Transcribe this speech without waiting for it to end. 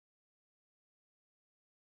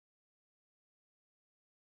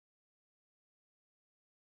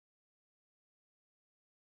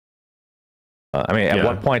I mean, at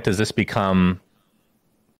what point does this become...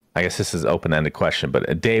 I guess this is an open-ended question, but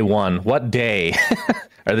at day one, what day,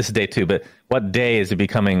 or this is day two, but what day is it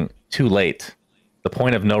becoming too late? The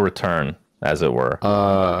point of no return, as it were.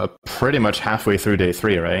 Pretty much halfway through day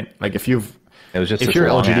three, right? Like if you've... It was just a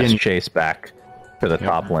long-ass chase back to the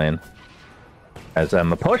top lane. As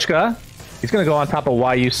Miposhka, he's going to go on top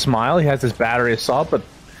of YU Smile. He has his battery assault, but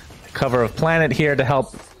cover of Planet here to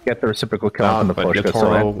help get the reciprocal kill from the Miposhka. But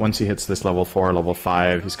Yatoro, once he hits this level 4, level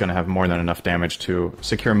 5, he's going to have more than enough damage to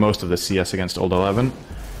secure most of the CS against Old 11.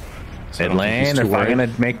 So mid lane, they're going to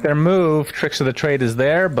make their move. Tricks of the trade is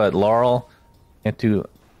there, but Laurel can't do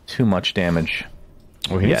too much damage.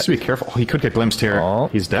 Well, he needs to be careful. He could get glimpsed here. Oh,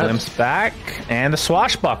 he's dead. Glimpsed back, and the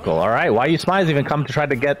swashbuckle. All right, YU Smile's even come to try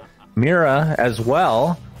to get Mira as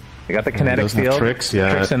well. They got the kinetic field. Tricks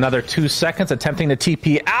another 2 seconds, attempting to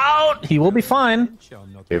TP out. He will be fine.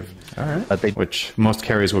 All right. Which most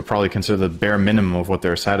carries would probably consider the bare minimum of what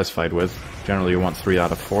they're satisfied with. Generally, you want 3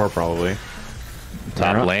 out of 4, probably.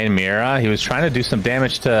 Top lane, Mira. He was trying to do some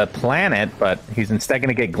damage to Planet, but he's instead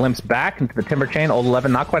going to get glimpsed back into the Timber Chain. Old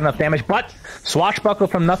 11, not quite enough damage, but Swashbuckle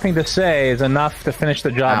from Nothing to Say is enough to finish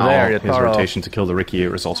the job there. His rotation to kill the Riki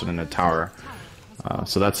resulted in a tower.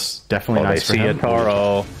 So that's definitely nice for him. They see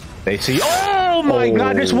Yatoro. They see... Oh my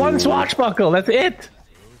god, just one Swashbuckle. That's it.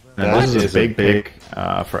 And this is a big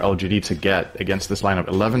for LGD to get against this lineup.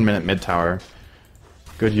 11-minute mid tower.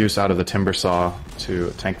 Good use out of the Timber Saw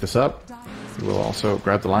to tank this up. We'll also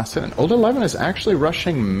grab the last hit. And Old 11 is actually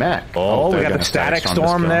rushing mech. Oh, we got the Static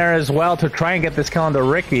Storm there as well to try and get this kill on the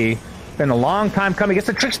Riki. Been a long time coming. Gets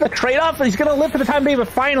the tricks of the trade-off, and he's going to live for the time being, but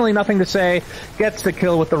finally Nothing to Say gets the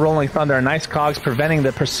kill with the Rolling Thunder. A nice cogs preventing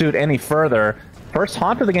the pursuit any further. First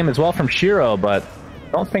haunt of the game as well from Shiro, but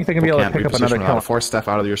don't think they're going to be able to pick up another kill. Force Staff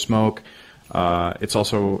out of your smoke. It's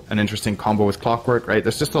also an interesting combo with Clockwork, right?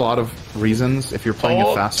 There's just a lot of reasons if you're playing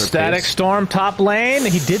a faster Static Storm top lane.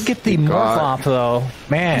 He did get the morph off, though.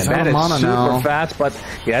 Man, that is super fast, but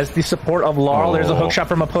he has the support of Laurel. There's a hook shot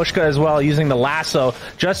from Miposhka as well, using the lasso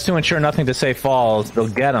just to ensure Nothing to Say falls. They'll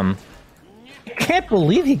get him. I can't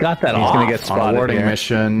believe he got that off. He's going to get spotted on a warding here.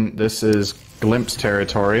 mission. This is Glimpse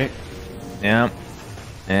territory. Yeah.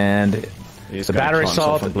 And the battery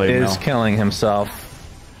assault is killing himself.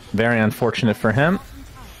 Very unfortunate for him,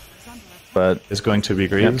 but it's going to be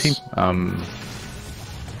Greaves.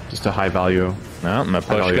 Just a high value. No,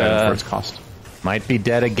 Miposhka for its cost might be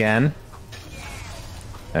dead again,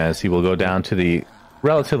 as he will go down to the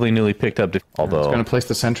relatively newly picked up. Although he's going to place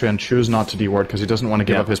the sentry and choose not to deward because he doesn't want to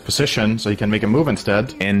give up his position, so he can make a move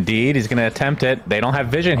instead. Indeed, he's going to attempt it. They don't have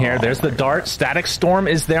vision here. There's the dart. Static Storm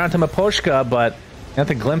is there onto Miposhka, but you have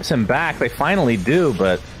to glimpse him back. They finally do,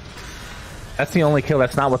 but. That's the only kill.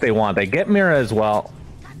 That's not what they want. They get Mira as well.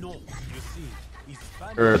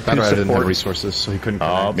 Better didn't have resources, so he couldn't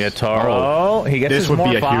connect. Yatoro. He gets his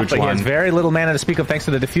morph off, but he has very little mana to speak of thanks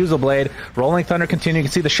to the Diffusal Blade. Rolling Thunder continuing. You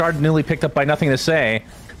can see the shard newly picked up by Nothing to Say.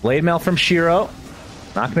 Blade Mail from Shiro.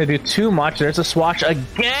 Not going to do too much. There's a swatch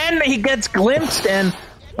again. He gets glimpsed, and,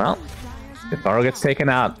 well, Yatoro gets taken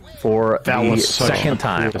out for the second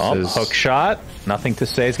time. Hook shot. Nothing to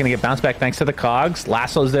Say is going to get bounced back thanks to the cogs.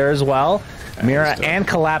 Lasso's there as well. Mira and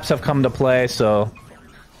Collapse have come to play, so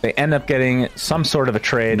they end up getting some sort of a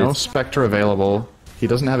trade. No Spectre available. He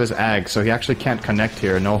doesn't have his Ag, so he actually can't connect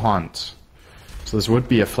here. No Haunt. So this would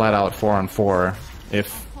be a flat-out 4-on-4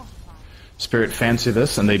 if Spirit fancy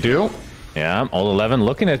this, and they do. Yeah, Old 11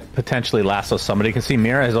 looking at potentially lasso somebody. You can see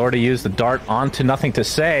Mira has already used the dart onto Nothing to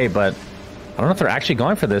Say, but I don't know if they're actually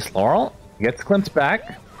going for this. Laurel gets glimpsed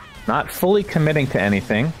back, not fully committing to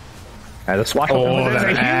anything. As a swashbuckle, there's a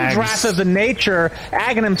huge Wrath of the Nature,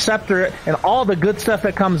 Aghanim Scepter, and all the good stuff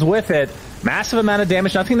that comes with it. Massive amount of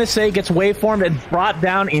damage, Nothing to Say, gets waveformed and brought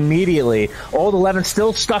down immediately. Old 11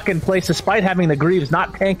 still stuck in place despite having the Greaves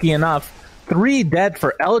not tanky enough. 3 dead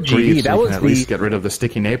for LGD. Greaves, that was at least get rid of the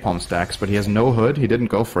sticky napalm stacks, but he has no hood. He didn't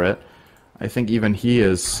go for it. I think even he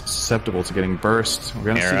is susceptible to getting burst. We're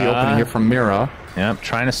going to see the opening here from Mira. Yep,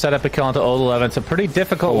 trying to set up a kill onto Old 11. It's a pretty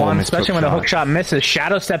difficult one, especially when the hook shot misses.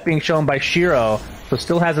 Shadow Step being shown by Shiro, so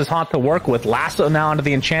still has his haunt to work with. Lasso now onto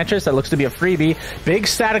the Enchantress. That looks to be a freebie. Big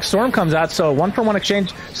Static Storm comes out, so 1-for-1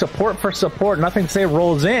 exchange. Support for support. Nothing to Say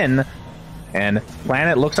rolls in. And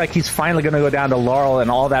Planet looks like he's finally going to go down to Laurel and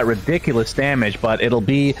all that ridiculous damage, but it'll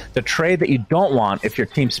be the trade that you don't want if you're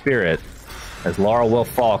Team Spirit. As Laurel will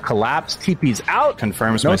fall. Collapse, TP's out.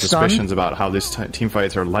 Confirms my suspicions about how these team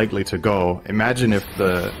fights are likely to go. Imagine if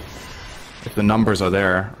the numbers are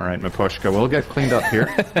there. All right, Miposhka will get cleaned up here.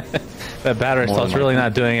 That battery assault's really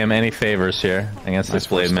not doing him any favors here against this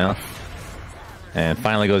Blade Mail. And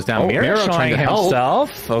finally goes down. Mira showing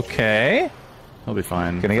himself. Okay. He'll be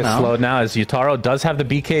fine. Gonna get slowed now as Yutaro does have the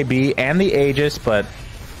BKB and the Aegis, but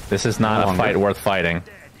this is not a fight worth fighting.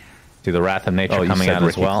 See the Wrath of Nature coming out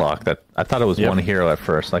as well. I thought it was one hero at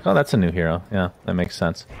first. Like, oh, that's a new hero. Yeah, that makes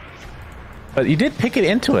sense. But you did pick it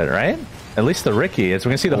into it, right? At least the Ricky. As we're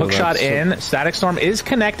going to see the hook shot in. Static Storm is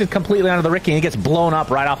connected completely onto the Ricky, and he gets blown up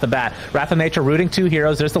right off the bat. Wrath of Nature rooting 2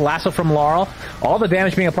 heroes. There's the lasso from Laurel. All the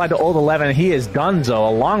damage being applied to Old 11. He is donezo,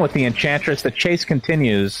 along with the Enchantress. The chase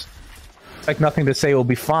continues. It's like Nothing to Say will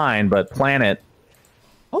be fine, but Planet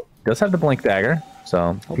does have the Blink Dagger,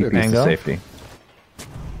 so Pango. Safety.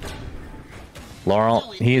 Laurel,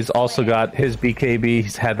 he's also got his BKB.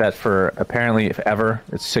 He's had that for apparently if ever.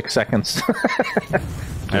 It's 6 seconds.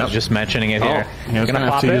 Just mentioning it here. He was gonna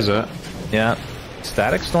have to use it. Yeah.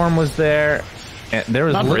 Static Storm was there. And there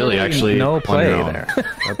was not really actually no play there.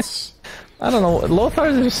 That's I don't know.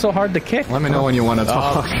 Lothars are just so hard to kick. Let me know when you want to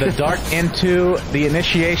talk. The dart into the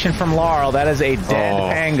initiation from Laurel. That is a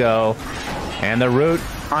dead Pango. And the root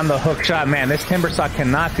on the hook shot. Man, this Timbersaw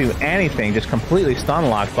cannot do anything. Just completely stun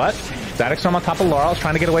locked. But Static Storm on top of Laurel is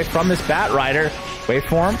trying to get away from this Bat Rider. Wait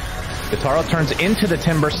for him. Yutaro turns into the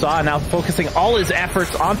Timbersaw, now focusing all his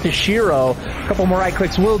efforts onto Shiro. A couple more right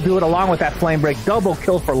clicks will do it along with that Flame Break. Double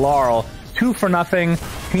kill for Laurel.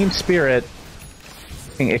 2-0. Team Spirit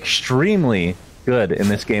looking extremely good in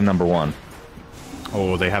this game number 1.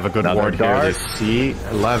 Oh, they have a good ward here. They see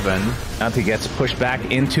 11. Now he gets pushed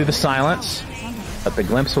back into the silence. But the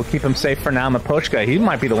glimpse will keep him safe for now. Miposhka, he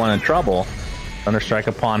might be the one in trouble. Thunderstrike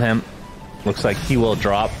upon him. Looks like he will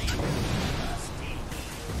drop.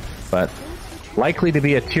 But likely to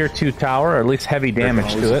be a tier 2 tower, or at least heavy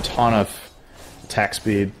damage to it. A ton of attack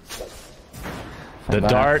speed. The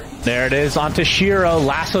dart, there it is, onto Shiro.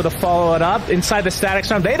 Lasso to follow it up. Inside the Static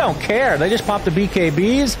Storm, they don't care. They just pop the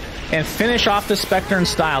BKBs and finish off the Spectre in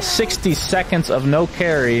style. 60 seconds of no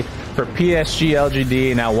carry for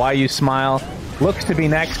PSG.LGD. Now, Why You Smile looks to be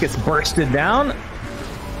next, gets bursted down.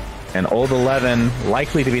 And Old 11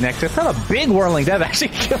 likely to be next. It's not a big Whirling Death. Actually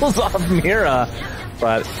kills off Mira.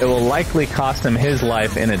 But it will likely cost him his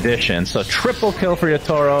life in addition. So triple kill for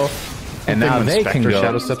Yutaro. And now they can go.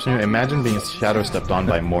 Shadow steps on you. Imagine being shadow stepped on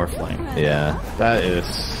by Morphling. Yeah. That is...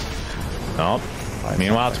 Nope.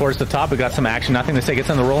 Meanwhile, towards the top, we got some action. Nothing to Say gets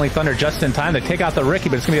on the Rolling Thunder just in time. They take out the Ricky,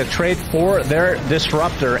 but it's going to be a trade for their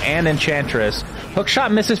Disruptor and Enchantress.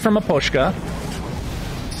 Hookshot misses from Miposhka.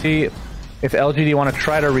 See if LGD want to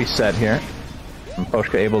try to reset here.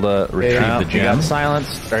 Miposhka able to retrieve the gem. He got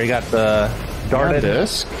silenced, or he got the darted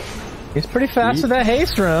disc. He's pretty fast with that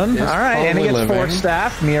haste rune. All right, and he gets Force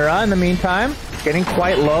Staff. Mira, in the meantime, getting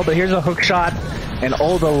quite low, but here's a hook shot, and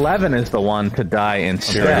Old 11 is the one to die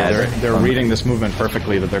instead. They're reading this movement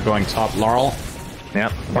perfectly, that they're going top. Laurel.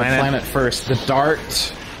 Yep. Planet first. The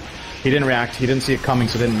dart. He didn't react. He didn't see it coming,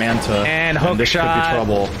 so didn't Manta. And hook this shot. Could be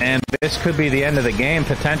trouble. And this could be the end of the game,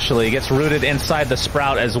 potentially. He gets rooted inside the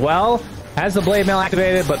Sprout as well. Has the Blade Mail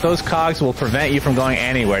activated, but those cogs will prevent you from going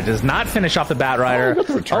anywhere. Does not finish off the Bat Rider. He got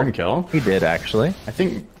the return kill. He did, actually. I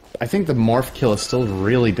think the Morph kill is still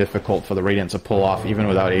really difficult for the Radiant to pull off, even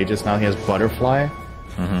without Aegis. Now he has Butterfly.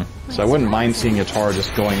 So I wouldn't mind seeing Yutaro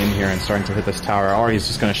just going in here and starting to hit this tower, or he's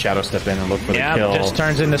just going to Shadow Step in and look for the kill. Just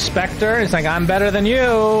turns into Spectre. He's like, I'm better than you.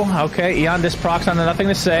 Okay, Eon disprocs on the Nothing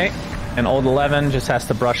to Say. And Old 11 just has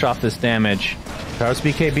to brush off this damage. Yutaro's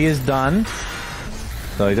BKB is done.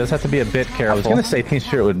 So he does have to be a bit careful. I was going to say Team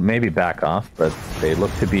Spirit would maybe back off, but they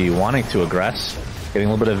look to be wanting to aggress. Getting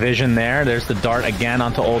a little bit of vision there. There's the dart again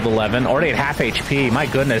onto Old 11. Already at half HP. My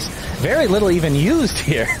goodness. Very little even used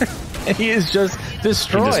here. He is just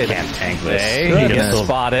destroyed. He just can't tank this. He gets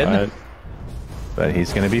spotted. But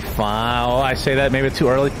he's going to be fine. Oh, I say that maybe too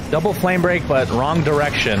early. Double Flame Break, but wrong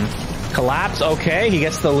direction. Collapse, okay. He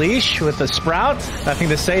gets the leash with the Sprout. Nothing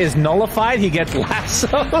to Say is nullified. He gets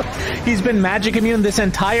Lasso. He's been magic immune this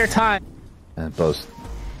entire time. And both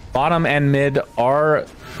bottom and mid are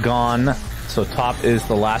gone. So top is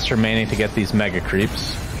the last remaining to get these Mega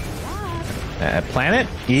Creeps. Planet,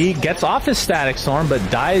 he gets off his Static Storm,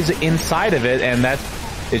 but dies inside of it, and that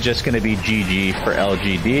is just going to be GG for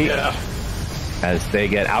LGD. Yeah. As they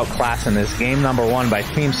get outclassed in this game number 1 by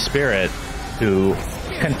Team Spirit, who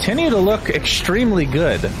continue to look extremely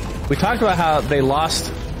good. We talked about how they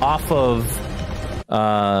lost off of,